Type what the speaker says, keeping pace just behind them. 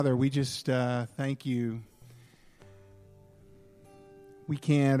Father, we just thank you. We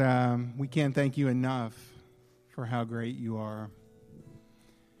can't thank you enough for how great you are.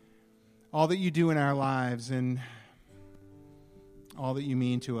 All that you do in our lives and all that you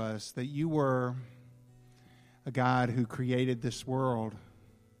mean to us, that you were a God who created this world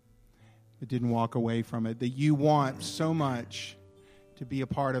but didn't walk away from it, that you want so much to be a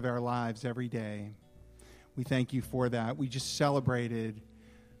part of our lives every day. We thank you for that. We just celebrated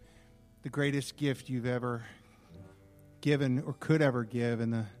the greatest gift you've ever given or could ever give,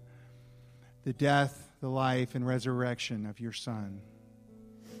 and the death, the life, and resurrection of your Son.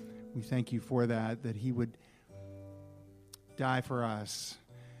 We thank you for that he would die for us.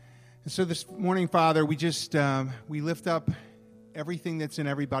 And so this morning, Father, we just we lift up everything that's in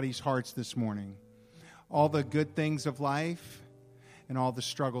everybody's hearts this morning. All the good things of life and all the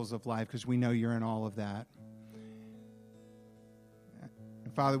struggles of life, because we know you're in all of that.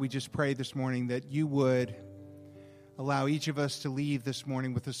 And Father, we just pray this morning that you would allow each of us to leave this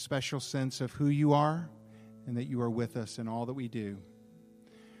morning with a special sense of who you are and that you are with us in all that we do.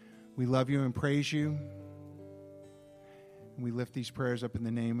 We love you and praise you. And we lift these prayers up in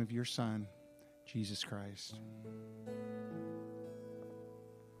the name of your Son, Jesus Christ.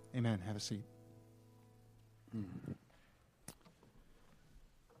 Amen. Have a seat.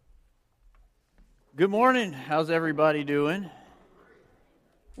 Good morning. How's everybody doing?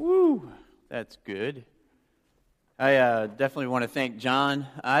 Woo, that's good. I definitely want to thank John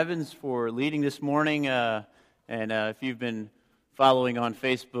Ivins for leading this morning. And if you've been following on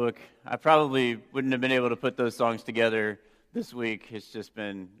Facebook, I probably wouldn't have been able to put those songs together this week. It's just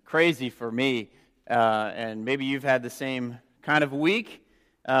been crazy for me. And maybe you've had the same kind of week.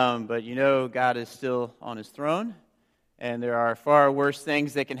 But you know God is still on his throne. And there are far worse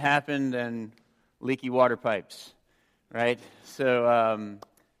things that can happen than leaky water pipes, right? So,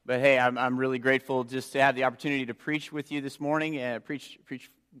 but hey, I'm really grateful just to have the opportunity to preach with you this morning and preach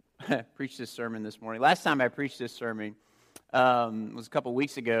this sermon this morning. Last time I preached this sermon was a couple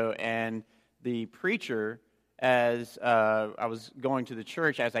weeks ago, and the preacher, as I was going to the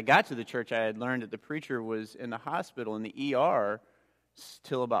church, as I got to the church, I had learned that the preacher was in the hospital in the ER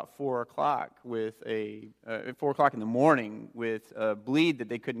till about 4 o'clock with 4 o'clock in the morning with a bleed that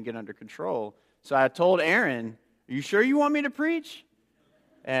they couldn't get under control. So I told Aaron, "Are you sure you want me to preach?"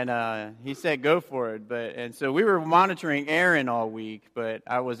 And he said, "Go for it." And so we were monitoring Aaron all week, but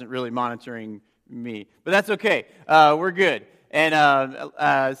I wasn't really monitoring me. But that's okay. We're good.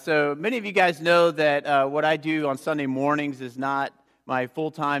 And so many of you guys know that what I do on Sunday mornings is not my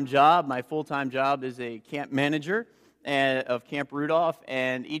full-time job. My full-time job is a camp manager of Camp Rudolph.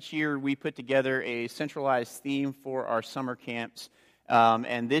 And each year we put together a centralized theme for our summer camps.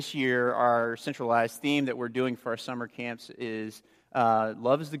 And this year our centralized theme that we're doing for our summer camps is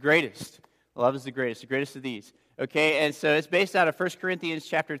love is the greatest. Love is the greatest of these. Okay, and so it's based out of 1 Corinthians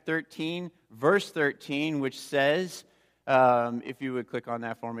chapter 13, verse 13, which says, if you would click on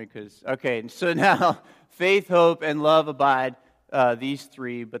that for me, okay, so now, faith, hope, and love abide, these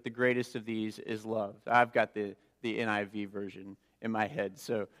three, but the greatest of these is love. I've got the NIV version in my head,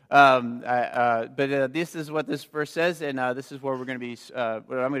 so, but this is what this verse says, and this is what what I'm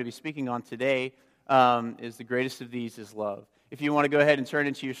going to be speaking on today, is the greatest of these is love. If you want to go ahead and turn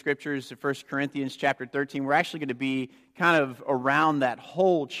into your scriptures to 1 Corinthians chapter 13, we're actually going to be kind of around that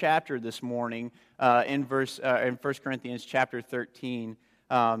whole chapter this morning in 1 Corinthians chapter 13.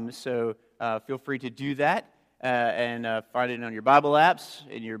 So feel free to do that and find it on your Bible apps,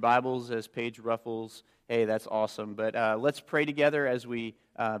 in your Bibles as page ruffles. Hey, that's awesome. But let's pray together as we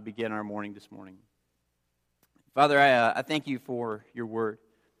begin our morning this morning. Father, I thank you for your word.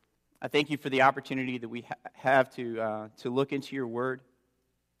 I thank you for the opportunity that we have to look into your word,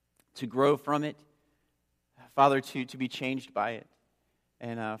 to grow from it, Father, to be changed by it.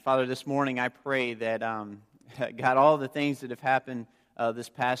 And Father, this morning I pray that, God, all the things that have happened this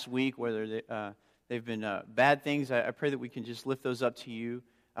past week, whether they've been bad things, I pray that we can just lift those up to you.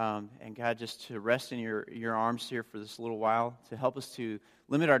 And God, just to rest in your arms here for this little while, to help us to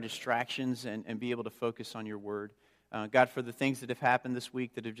limit our distractions and be able to focus on your word. God, for the things that have happened this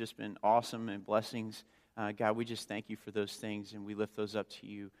week that have just been awesome and blessings, God, we just thank you for those things, and we lift those up to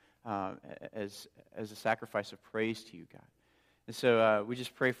you as a sacrifice of praise to you, God. And so we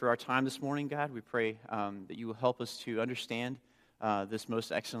just pray for our time this morning, God. We pray that you will help us to understand this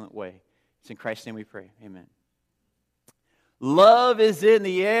most excellent way. It's in Christ's name we pray. Amen. Love is in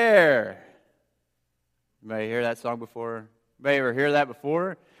the air. Anybody hear that song before? Anybody ever hear that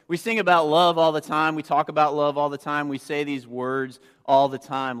before? We sing about love all the time. We talk about love all the time. We say these words all the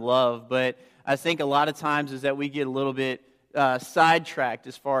time, love. But I think a lot of times is that we get a little bit sidetracked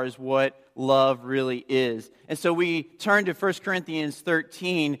as far as what love really is. And so we turn to 1 Corinthians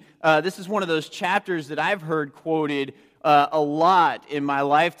 13. This is one of those chapters that I've heard quoted a lot in my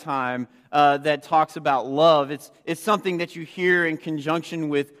lifetime that talks about love. It's something that you hear in conjunction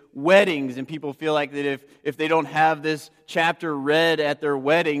with weddings, and people feel like that if they don't have this chapter read at their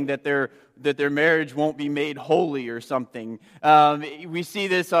wedding, that their marriage won't be made holy or something. We see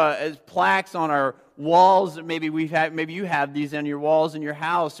this as plaques on our walls. Maybe you have these on your walls in your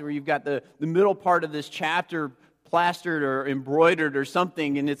house, where you've got the middle part of this chapter plastered or embroidered or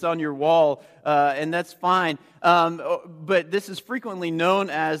something, and it's on your wall, and that's fine. But this is frequently known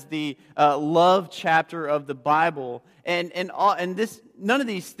as the love chapter of the Bible, and this, none of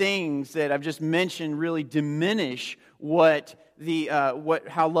these things that I've just mentioned really diminish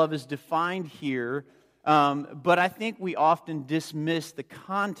how love is defined here. But I think we often dismiss the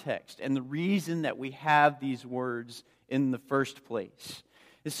context and the reason that we have these words in the first place.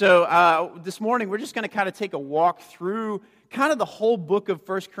 And so this morning, we're just going to kind of take a walk through kind of the whole book of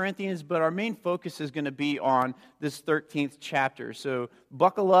 1 Corinthians, but our main focus is going to be on this 13th chapter. So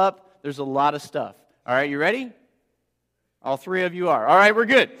buckle up. There's a lot of stuff. All right, you ready? All three of you are. All right, we're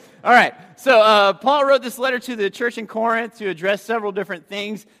good. All right, so Paul wrote this letter to the church in Corinth to address several different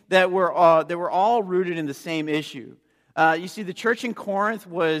things that were all rooted in the same issue. You see, the church in Corinth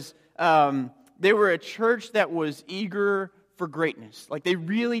they were a church that was eager for greatness. Like, they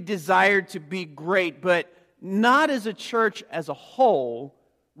really desired to be great, but not as a church as a whole,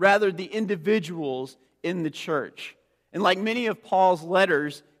 rather the individuals in the church. And like many of Paul's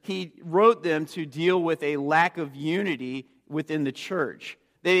letters, he wrote them to deal with a lack of unity within the church.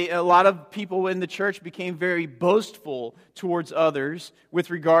 A lot of people in the church became very boastful towards others with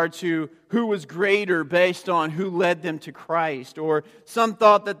regard to who was greater based on who led them to Christ. Or some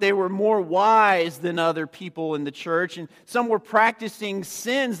thought that they were more wise than other people in the church. And some were practicing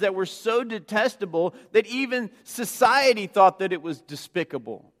sins that were so detestable that even society thought that it was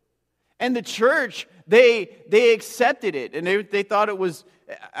despicable. And the church, they accepted it. And they thought it was,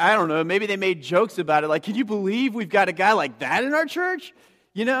 I don't know, maybe they made jokes about it. Like, can you believe we've got a guy like that in our church?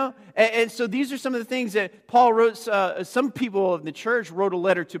 You know, and so these are some of the things that Paul wrote. Some people in the church wrote a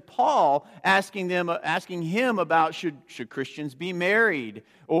letter to Paul asking him about should Christians be married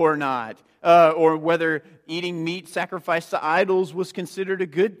or not, or whether eating meat sacrificed to idols was considered a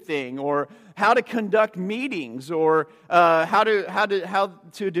good thing, or how to conduct meetings, or how their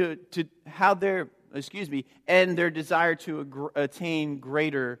desire to attain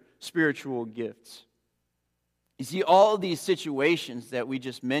greater spiritual gifts. You see, all of these situations that we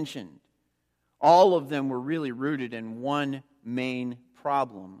just mentioned, all of them were really rooted in one main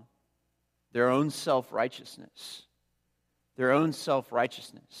problem: their own self-righteousness. Their own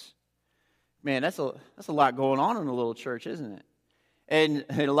self-righteousness. Man, that's a lot going on in a little church, isn't it? And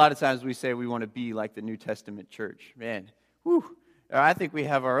a lot of times we say we want to be like the New Testament church. Man, I think we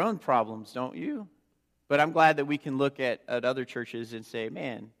have our own problems, don't you? But I'm glad that we can look at other churches and say,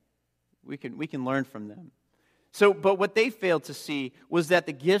 man, we can learn from them. But what they failed to see was that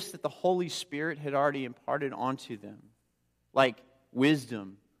the gifts that the Holy Spirit had already imparted onto them, like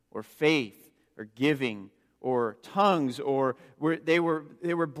wisdom or faith or giving or tongues, they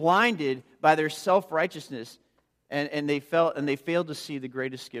were blinded by their self-righteousness, and they failed to see the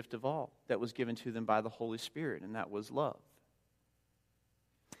greatest gift of all that was given to them by the Holy Spirit, and that was love.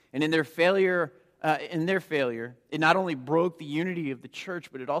 And in their failure, it not only broke the unity of the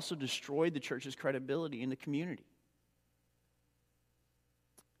church, but it also destroyed the church's credibility in the community.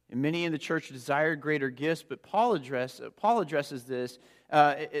 And many in the church desired greater gifts, but Paul addresses this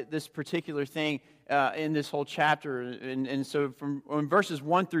particular thing in this whole chapter. And so from verses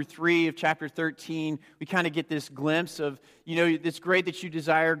 1 through 3 of chapter 13, we kind of get this glimpse of, it's great that you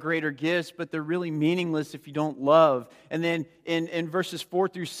desire greater gifts, but they're really meaningless if you don't love. And then in verses 4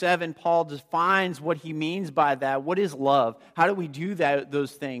 through 7, Paul defines what he means by that. What is love? How do we do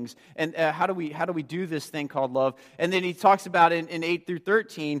those things? And how do we do this thing called love? And then he talks about in 8 through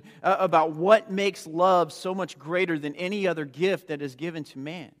 13 about what makes love so much greater than any other gift that is given to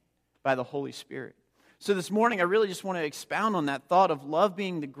man by the Holy Spirit. So this morning, I really just want to expound on that thought of love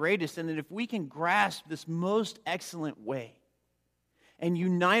being the greatest, and that if we can grasp this most excellent way and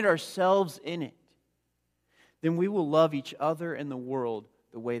unite ourselves in it, then we will love each other and the world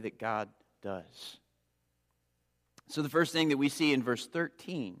the way that God does. So the first thing that we see in verse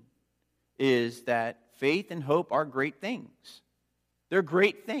 13 is that faith and hope are great things. They're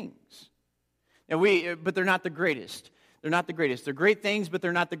great things. But they're not the greatest. They're not the greatest. They're great things, but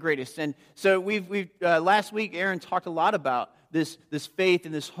they're not the greatest. And so we've last week, Aaron talked a lot about this faith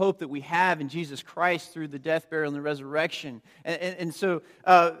and this hope that we have in Jesus Christ through the death, burial, and the resurrection. And so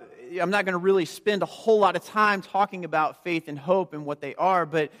I'm not going to really spend a whole lot of time talking about faith and hope and what they are,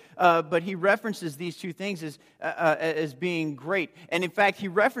 but he references these two things as being great. And in fact, he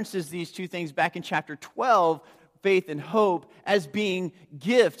references these two things back in chapter 12, faith and hope, as being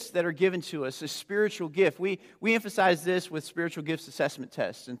gifts that are given to us, a spiritual gift. We emphasize this with spiritual gifts assessment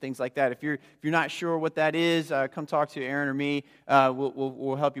tests and things like that. If you're not sure what that is, come talk to Aaron or me.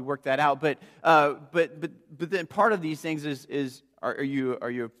 We'll help you work that out. But then part of these things is are you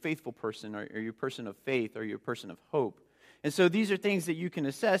a faithful person? Are you a person of faith? Are you a person of hope? And so these are things that you can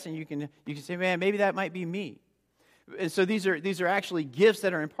assess, and you can say, man, maybe that might be me. And so these are actually gifts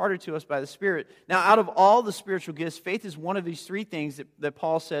that are imparted to us by the Spirit. Now, out of all the spiritual gifts, faith is one of these three things that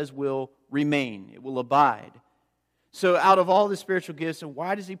Paul says will remain. It will abide. So out of all the spiritual gifts, and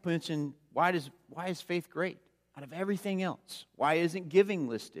why does he mention, why is faith great? Out of everything else, why isn't giving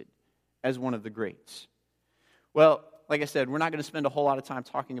listed as one of the greats? Well, like I said, we're not going to spend a whole lot of time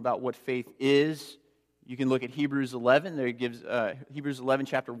talking about what faith is. You can look at Hebrews 11. There gives Hebrews 11,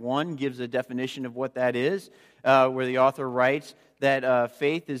 chapter 1, gives a definition of what that is, where the author writes that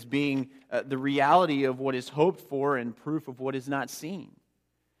faith is being the reality of what is hoped for and proof of what is not seen.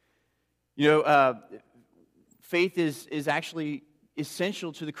 You know, faith is actually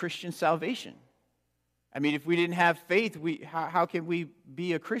essential to the Christian salvation. I mean, if we didn't have faith, how can we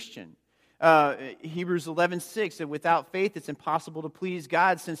be a Christian? Hebrews 11:6 said, without faith it's impossible to please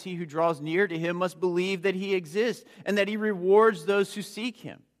God, since he who draws near to him must believe that he exists and that he rewards those who seek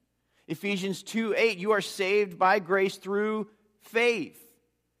him. Ephesians 2:8, you are saved by grace through faith.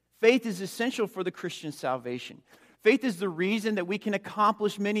 Faith is essential for the Christian salvation. Faith is the reason that we can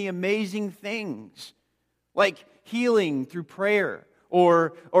accomplish many amazing things, like healing through prayer,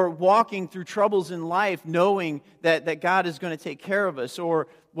 or walking through troubles in life knowing that God is going to take care of us, or,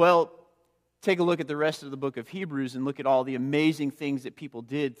 well, take a look at the rest of the book of Hebrews and look at all the amazing things that people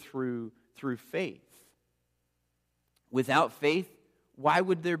did through faith. Without faith, why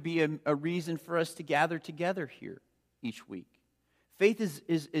would there be a reason for us to gather together here each week? Faith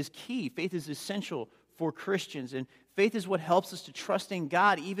is key. Faith is essential for Christians. And faith is what helps us to trust in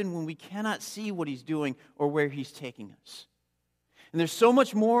God even when we cannot see what He's doing or where He's taking us. And there's so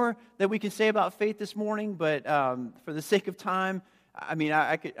much more that we can say about faith this morning, but for the sake of time, I'm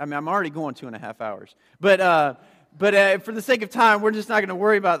already going 2.5 hours. But for the sake of time, we're just not going to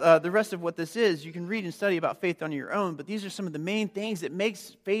worry about the rest of what this is. You can read and study about faith on your own, but these are some of the main things that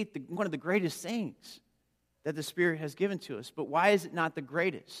makes faith one of the greatest things that the Spirit has given to us. But why is it not the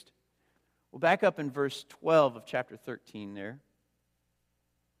greatest? Well, back up in verse 12 of chapter 13 there.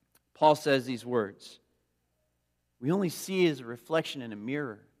 Paul says these words, we only see as a reflection in a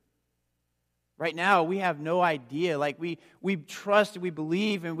mirror. Right now, we have no idea. Like, we trust, we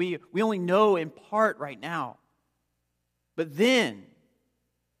believe, and we only know in part right now. But then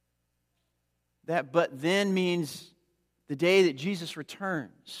means the day that Jesus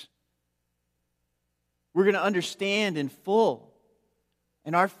returns. We're going to understand in full,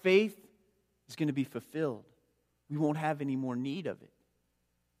 and our faith is going to be fulfilled. We won't have any more need of it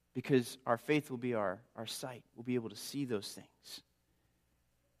because our faith will be our sight. We'll be able to see those things.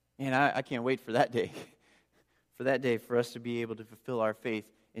 And I can't wait for that day, for us to be able to fulfill our faith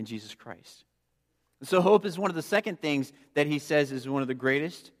in Jesus Christ. So hope is one of the second things that he says is one of the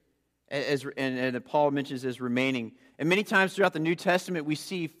greatest, and that Paul mentions as remaining. And many times throughout the New Testament, we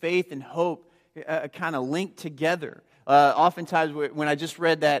see faith and hope kind of linked together. Oftentimes, when I just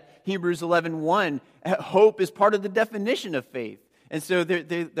read that Hebrews 11:1, hope is part of the definition of faith. And so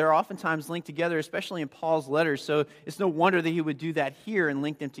they're oftentimes linked together, especially in Paul's letters. So it's no wonder that he would do that here and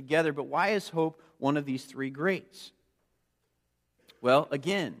link them together. But why is hope one of these three greats? Well,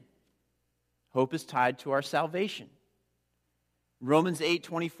 again, hope is tied to our salvation. Romans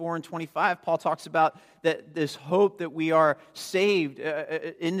 8:24 and 25, Paul talks about that this hope that we are saved,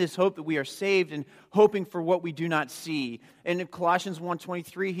 in this hope that we are saved and hoping for what we do not see. And in Colossians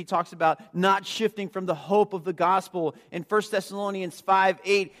 1:23, he talks about not shifting from the hope of the gospel. In 1 Thessalonians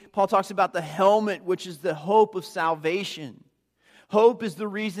 5:8, Paul talks about the helmet, which is the hope of salvation. Hope is the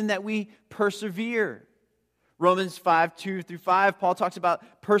reason that we persevere. Romans 5:2-5, Paul talks about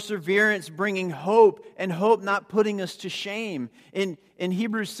perseverance bringing hope, and hope not putting us to shame. In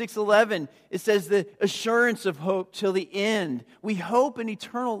Hebrews 6:11, it says the assurance of hope till the end. We hope in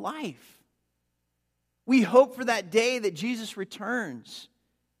eternal life. We hope for that day that Jesus returns.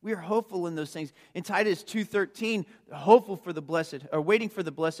 We are hopeful in those things. In Titus 2:13, hopeful for the blessed, or waiting for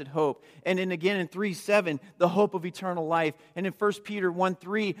the blessed hope. And then again in 3:7, the hope of eternal life. And in 1 Peter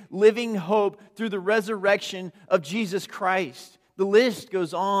 1:3, living hope through the resurrection of Jesus Christ. The list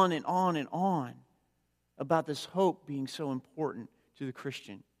goes on and on and on about this hope being so important to the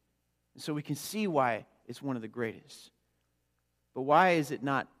Christian. And so we can see why it's one of the greatest. But why is it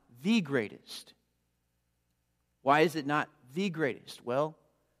not the greatest? Why is it not the greatest? Well,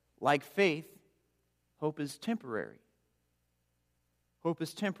 like faith, hope is temporary. Hope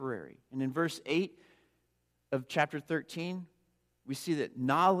is temporary. And in verse 8 of chapter 13, we see that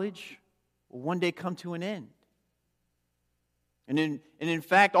knowledge will one day come to an end. And in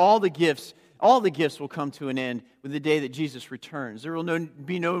fact, all the gifts will come to an end with the day that Jesus returns. There will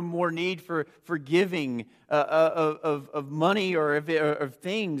be no more need for giving of money or of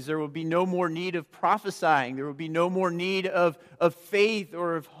things. There will be no more need of prophesying. There will be no more need of faith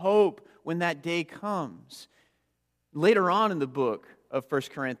or of hope when that day comes. Later on in the book of 1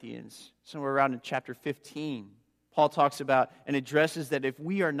 Corinthians, somewhere around in chapter 15, Paul talks about and addresses that if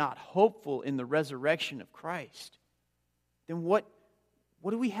we are not hopeful in the resurrection of Christ, then what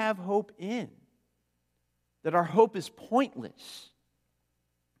do we have hope in? That our hope is pointless.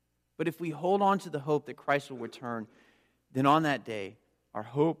 But if we hold on to the hope that Christ will return, then on that day, our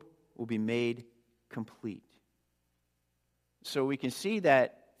hope will be made complete. So we can see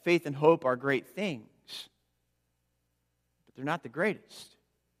that faith and hope are great things, but they're not the greatest.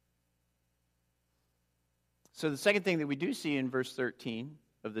 So the second thing that we do see in verse 13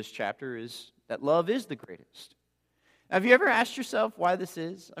 of this chapter is that love is the greatest. Have you ever asked yourself why this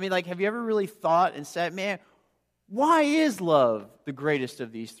is? I mean, have you ever really thought and said, man, why is love the greatest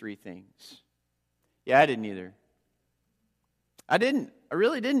of these three things? Yeah, I didn't either. I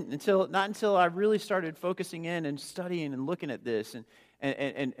really didn't not until I really started focusing in and studying and looking at this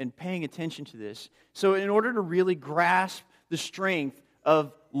and paying attention to this. So in order to really grasp the strength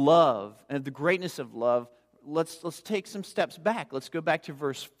of love and the greatness of love, let's take some steps back. Let's go back to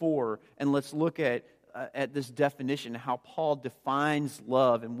verse 4 and let's look at this definition, how Paul defines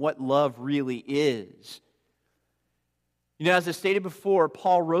love and what love really is. You know, as I stated before,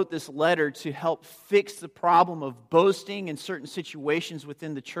 Paul wrote this letter to help fix the problem of boasting in certain situations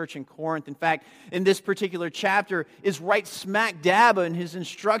within the church in Corinth. In fact, in this particular chapter is right smack dab in his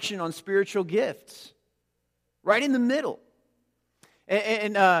instruction on spiritual gifts. Right in the middle.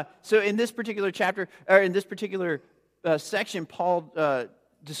 So in this particular chapter, or in this particular section, Paul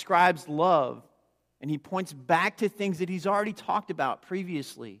describes love. And he points back to things that he's already talked about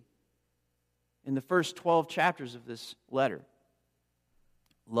previously in the first 12 chapters of this letter.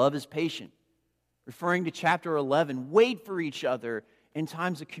 Love is patient. Referring to chapter 11, wait for each other in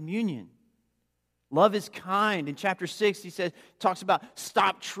times of communion. Love is kind. In chapter 6, he talks about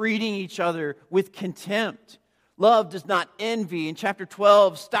stop treating each other with contempt. Love does not envy. In chapter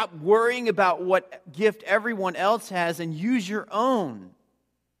 12, stop worrying about what gift everyone else has and use your own.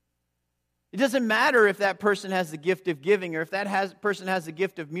 It doesn't matter if that person has the gift of giving, or if that person has the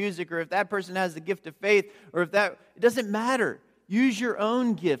gift of music, or if that person has the gift of faith, it doesn't matter. Use your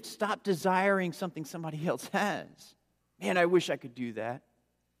own gift. Stop desiring something somebody else has. Man, I wish I could do that.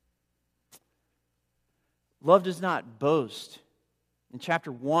 Love does not boast. In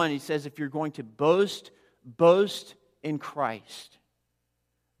chapter 1, he says, if you're going to boast, boast in Christ.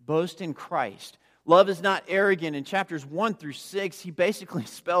 Boast in Christ. Love is not arrogant. In chapters 1 through 6, he basically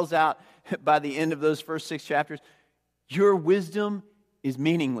spells out by the end of those first 6 chapters, your wisdom is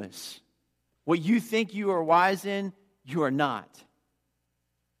meaningless. What you think you are wise in, you are not.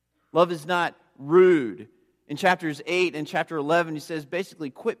 Love is not rude. In chapters 8 and chapter 11, he says basically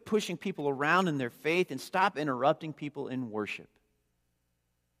quit pushing people around in their faith and stop interrupting people in worship.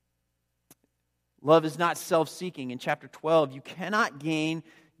 Love is not self-seeking. In chapter 12, you cannot gain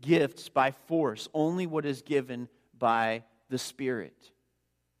gifts by force, only what is given by the Spirit.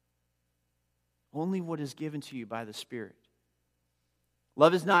 Only what is given to you by the Spirit.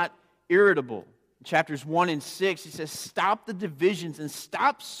 Love is not irritable. In chapters 1 and 6, he says, stop the divisions and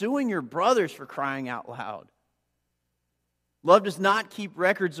stop suing your brothers for crying out loud. Love does not keep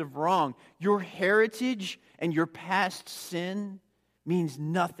records of wrong. Your heritage and your past sin means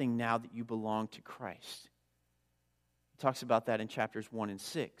nothing now that you belong to Christ. He talks about that in chapters 1 and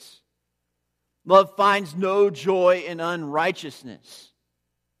 6. Love finds no joy in unrighteousness.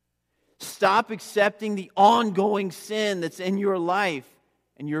 Stop accepting the ongoing sin that's in your life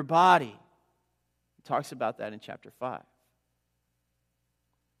and your body. He talks about that in chapter 5.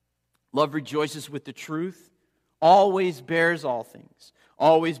 Love rejoices with the truth, always bears all things,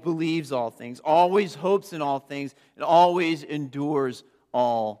 always believes all things, always hopes in all things, and always endures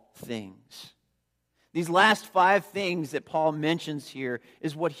all things. These last 5 things that Paul mentions here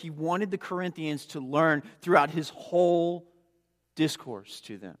is what he wanted the Corinthians to learn throughout his whole discourse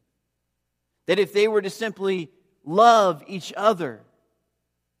to them. That if they were to simply love each other,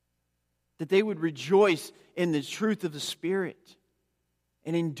 that they would rejoice in the truth of the Spirit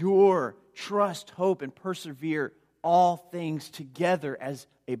and endure, trust, hope, and persevere all things together as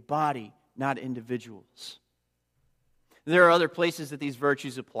a body, not individuals. There are other places that these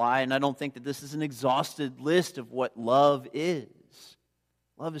virtues apply, and I don't think that this is an exhausted list of what love is.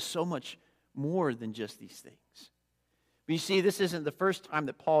 Love is so much more than just these things. But you see, this isn't the first time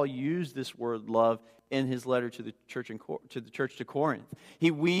that Paul used this word love in his letter to the church to Corinth. He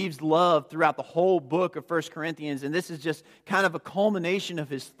weaves love throughout the whole book of 1 Corinthians, and this is just kind of a culmination of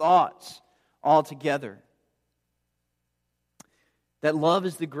his thoughts all together. That love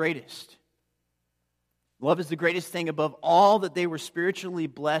is the greatest. Love is the greatest thing above all that they were spiritually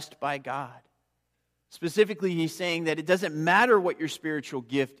blessed by God. Specifically, he's saying that it doesn't matter what your spiritual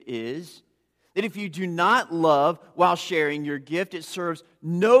gift is, that if you do not love while sharing your gift, it serves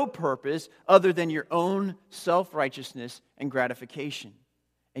no purpose other than your own self-righteousness and gratification.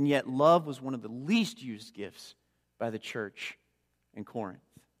 And yet love was one of the least used gifts by the church in Corinth.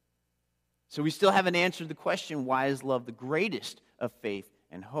 So we still haven't answered the question, why is love the greatest of faith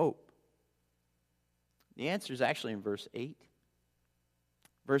and hope? The answer is actually in verse 8.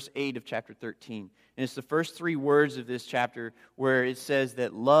 Verse 8 of chapter 13. And it's the first 3 words of this chapter where it says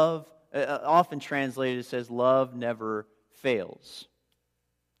that love, often translated, it says love never fails.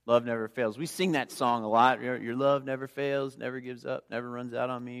 Love never fails. We sing that song a lot. Your love never fails, never gives up, never runs out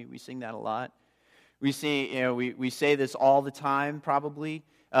on me. We sing that a lot. We sing, we say this all the time, probably.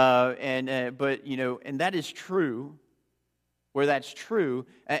 But that is true. Where that's true,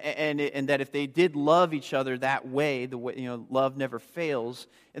 and that if they did love each other that way, the way love never fails,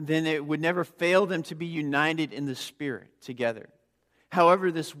 and then it would never fail them to be united in the Spirit together.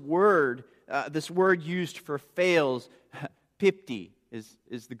 However, this word used for fails, pipti,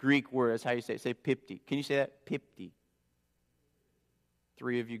 is the Greek word. That's how you say it. Say pipti. Can you say that? Pipti.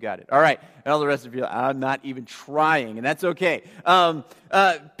 3 of you got it. All right. And all the rest of you, I'm not even trying, and that's okay.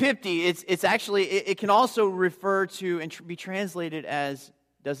 Pipti, it's actually, it can also refer to and be translated as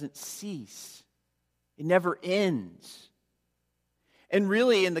doesn't cease. It never ends. And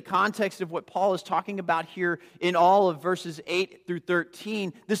really, in the context of what Paul is talking about here in all of verses 8 through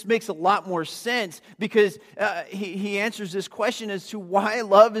 13, this makes a lot more sense because he answers this question as to why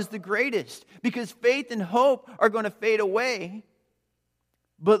love is the greatest. Because faith and hope are going to fade away.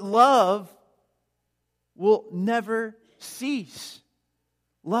 But love will never cease.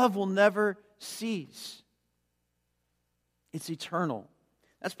 Love will never cease. It's eternal.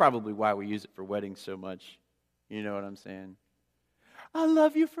 That's probably why we use it for weddings so much. You know what I'm saying? I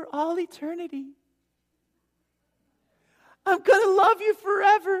love you for all eternity. I'm going to love you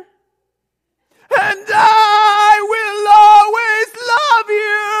forever. And I will always love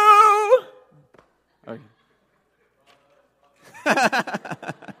you. Okay.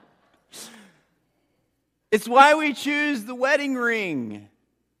 It's why we choose the wedding ring.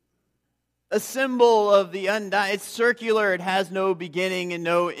 A symbol of the undying. It's circular. It has no beginning and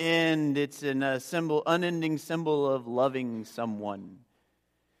no end. It's unending symbol of loving someone.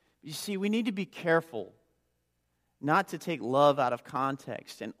 You see, we need to be careful not to take love out of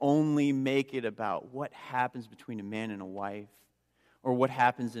context and only make it about what happens between a man and a wife, or what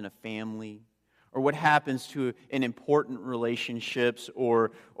happens in a family, or what happens in important relationships,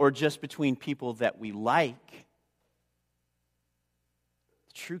 or just between people that we like.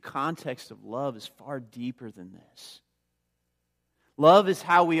 The true context of love is far deeper than this. Love is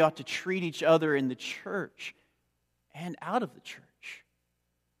how we ought to treat each other in the church and out of the church.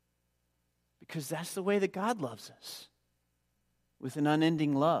 Because that's the way that God loves us, with an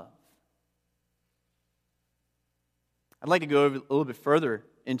unending love. I'd like to go a little bit further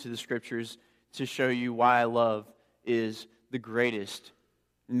into the scriptures to show you why love is the greatest.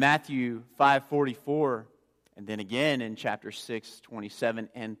 In Matthew 5:44, and then again in chapter 6:27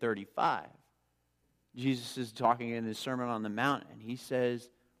 and 35, Jesus is talking in his Sermon on the Mount, and he says,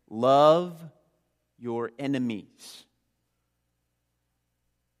 love your enemies.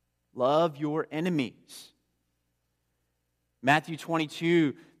 Love your enemies. Matthew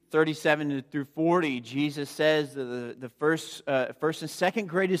 22:37 through 40, Jesus says the first and second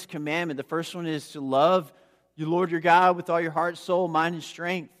greatest commandment. The first one is to love your Lord your God with all your heart, soul, mind, and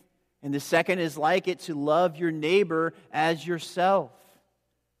strength. And the second is like it, to love your neighbor as yourself.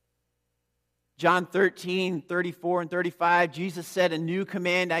 John 13:34 and 35, Jesus said, a new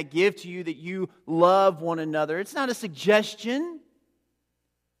command I give to you, that you love one another. It's not a suggestion.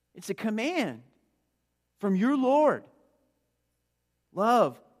 It's a command from your Lord.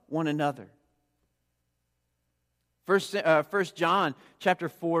 Love one another. First John chapter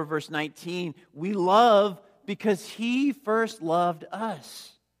 4, verse 19, we love because He first loved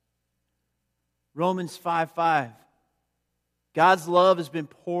us. Romans 5:5, God's love has been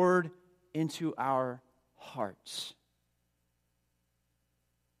poured into our hearts.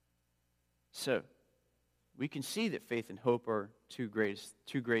 So, we can see that faith and hope are two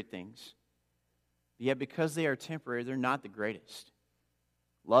great things. Yet because they are temporary, they're not the greatest.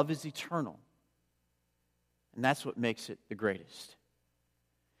 Love is eternal. And that's what makes it the greatest.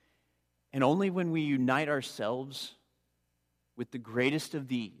 And only when we unite ourselves with the greatest of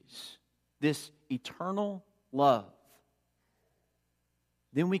these, this eternal love,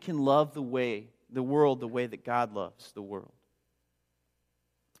 then we can love the world the way that God loves the world.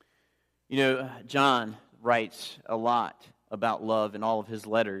 You know, John writes a lot about love in all of his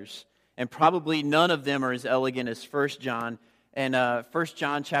letters, and probably none of them are as elegant as 1 John. And 1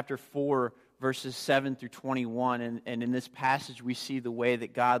 John chapter 4, verses 7 through 21, and in this passage we see the way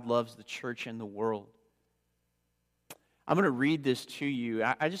that God loves the church and the world. I'm going to read this to you.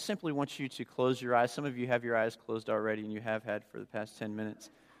 I just simply want you to close your eyes. Some of you have your eyes closed already, and you have had for the past 10 minutes.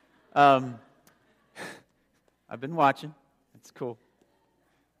 I've been watching. It's cool.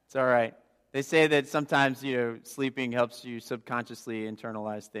 It's all right. They say that sometimes, sleeping helps you subconsciously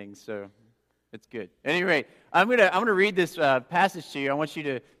internalize things, so it's good. At any rate, I'm gonna read this passage to you. I want you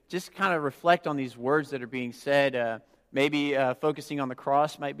to just kind of reflect on these words that are being said. Maybe focusing on the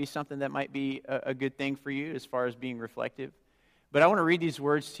cross might be something that might be a good thing for you as far as being reflective. But I want to read these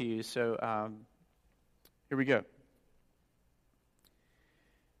words to you, so here we go.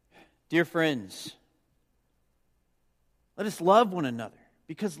 Dear friends, let us love one another,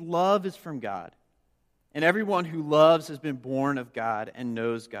 because love is from God. And everyone who loves has been born of God and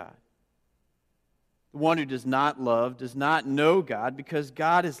knows God. The one who does not love does not know God, because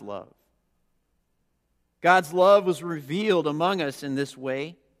God is love. God's love was revealed among us in this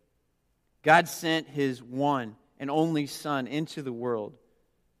way. God sent His one and only Son into the world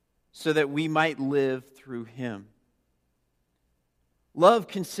so that we might live through Him. Love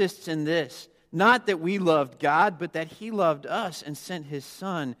consists in this, not that we loved God, but that He loved us and sent His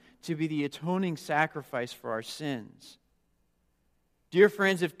Son to be the atoning sacrifice for our sins. Dear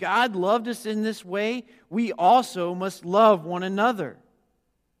friends, if God loved us in this way, we also must love one another.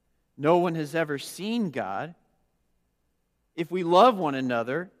 No one has ever seen God. If we love one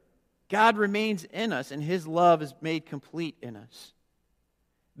another, God remains in us, and His love is made complete in us.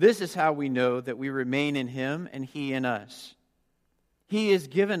 This is how we know that we remain in Him and He in us. He has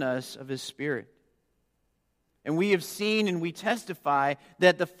given us of His Spirit. And we have seen and we testify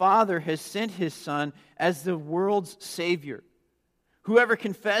that the Father has sent His Son as the world's Savior. Whoever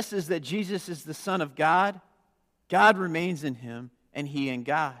confesses that Jesus is the Son of God, God remains in Him and He in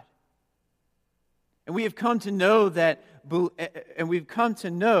God. And we have come to know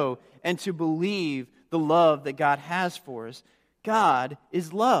and to believe the love that God has for us. God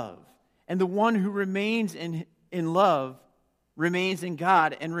is love, and the one who remains in love remains in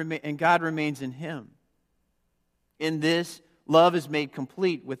God, and God remains in him. In this, love is made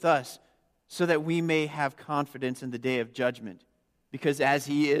complete with us, so that we may have confidence in the day of judgment. Because as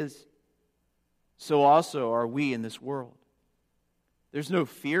He is, so also are we in this world. There's no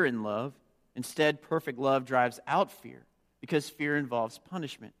fear in love. Instead, perfect love drives out fear, because fear involves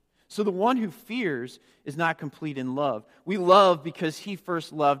punishment. So the one who fears is not complete in love. We love because He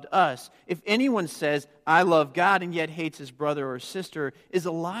first loved us. If anyone says, I love God, and yet hates his brother or sister, is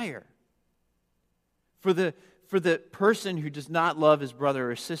a liar. For the person who does not love his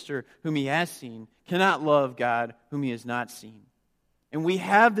brother or sister whom he has seen cannot love God whom he has not seen. And we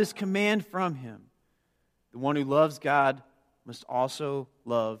have this command from Him. The one who loves God must also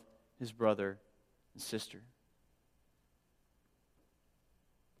love his brother and sister.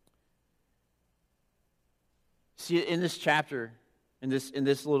 See, in this chapter, in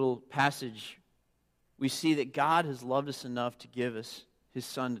this little passage, we see that God has loved us enough to give us His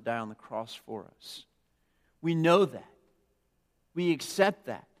Son to die on the cross for us. We know that. We accept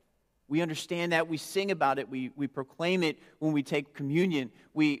that. We understand that. We sing about it. We proclaim it when we take communion.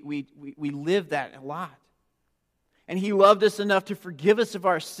 We live that a lot. And He loved us enough to forgive us of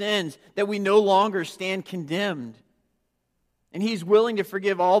our sins, that we no longer stand condemned. And He's willing to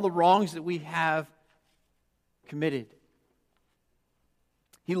forgive all the wrongs that we have committed.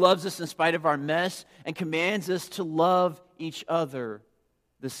 He loves us in spite of our mess and commands us to love each other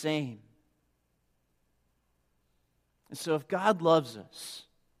the same. And so if God loves us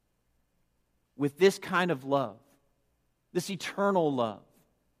with this kind of love, this eternal love,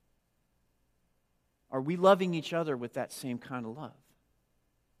 Are we loving each other with that same kind of love?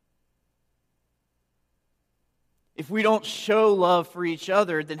 If we don't show love for each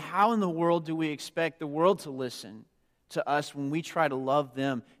other, then how in the world do we expect the world to listen to us when we try to love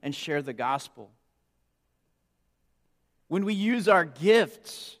them and share the gospel? When we use our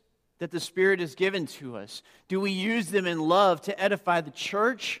gifts that the Spirit has given to us, do we use them in love to edify the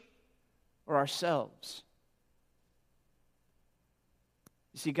church or ourselves?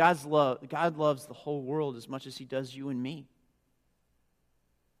 You see, God loves the whole world as much as He does you and me.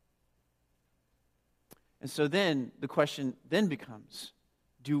 And so then the question then becomes,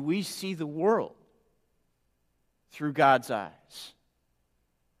 do we see the world through God's eyes?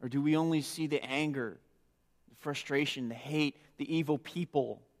 Or do we only see the anger, the frustration, the hate, the evil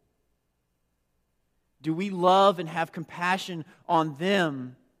people? Do we love and have compassion on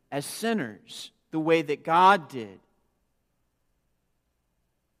them as sinners the way that God did?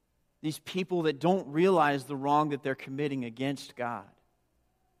 These people that don't realize the wrong that they're committing against God.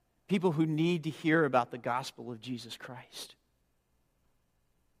 People who need to hear about the gospel of Jesus Christ.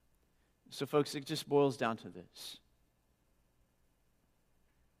 So folks, it just boils down to this.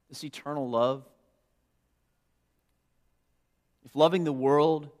 This eternal love. If loving the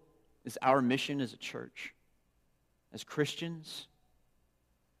world is our mission as a church, as Christians,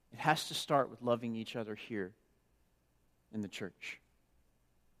 it has to start with loving each other here in the church.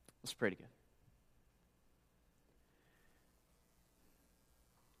 Let's pray together.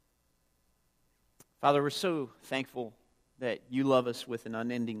 Father, we're so thankful that you love us with an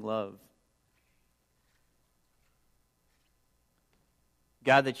unending love.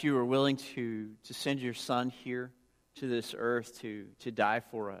 God, that you are willing to send your Son here to this earth to die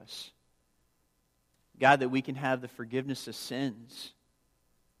for us. God, that we can have the forgiveness of sins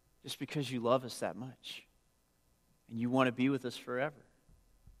just because you love us that much. And you want to be with us forever.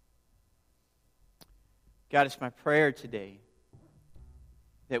 God, it's my prayer today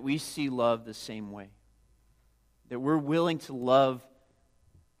that we see love the same way. That we're willing to love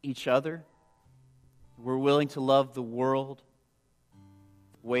each other. We're willing to love the world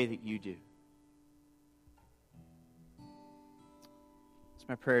the way that you do. It's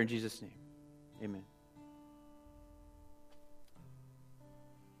my prayer in Jesus' name. Amen.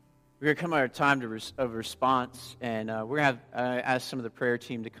 We're going to come at our time of response, and we're going to ask some of the prayer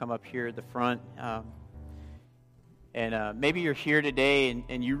team to come up here at the front. And maybe you're here today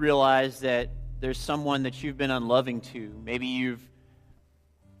and you realize that there's someone that you've been unloving to. Maybe you've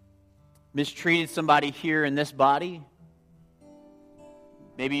mistreated somebody here in this body.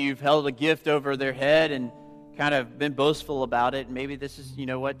 Maybe you've held a gift over their head and kind of been boastful about it. Maybe this is, you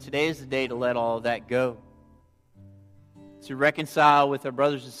know what, today is the day to let all of that go. To reconcile with our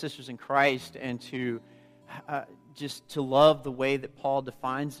brothers and sisters in Christ and to just to love the way that Paul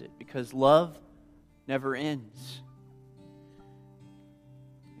defines it. Because love never ends.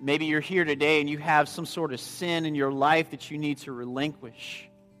 Maybe you're here today and you have some sort of sin in your life that you need to relinquish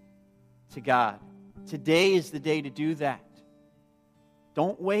to God. Today is the day to do that.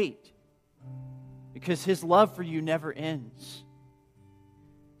 Don't wait, because His love for you never ends.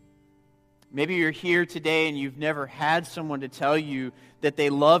 Maybe you're here today and you've never had someone to tell you that they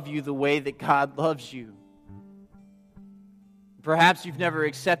love you the way that God loves you. Perhaps you've never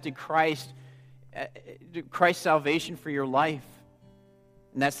accepted Christ's salvation for your life.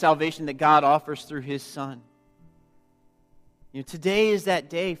 And that salvation that God offers through His Son. You know, today is that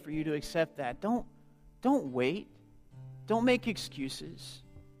day for you to accept that. Don't wait. Don't make excuses.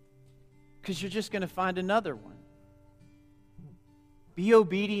 Because you're just going to find another one. Be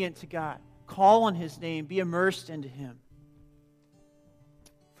obedient to God. Call on His name. Be immersed into Him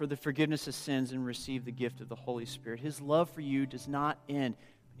for the forgiveness of sins and receive the gift of the Holy Spirit. His love for you does not end.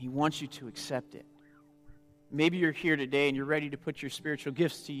 He wants you to accept it. Maybe you're here today and you're ready to put your spiritual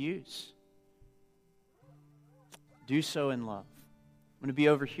gifts to use. Do so in love. I'm going to be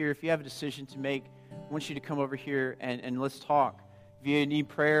over here. If you have a decision to make, I want you to come over here and let's talk. If you need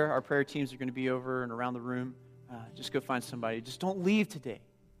prayer, our prayer teams are going to be over and around the room. Just go find somebody. Just don't leave today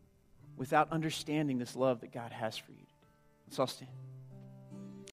without understanding this love that God has for you. Let's all stand.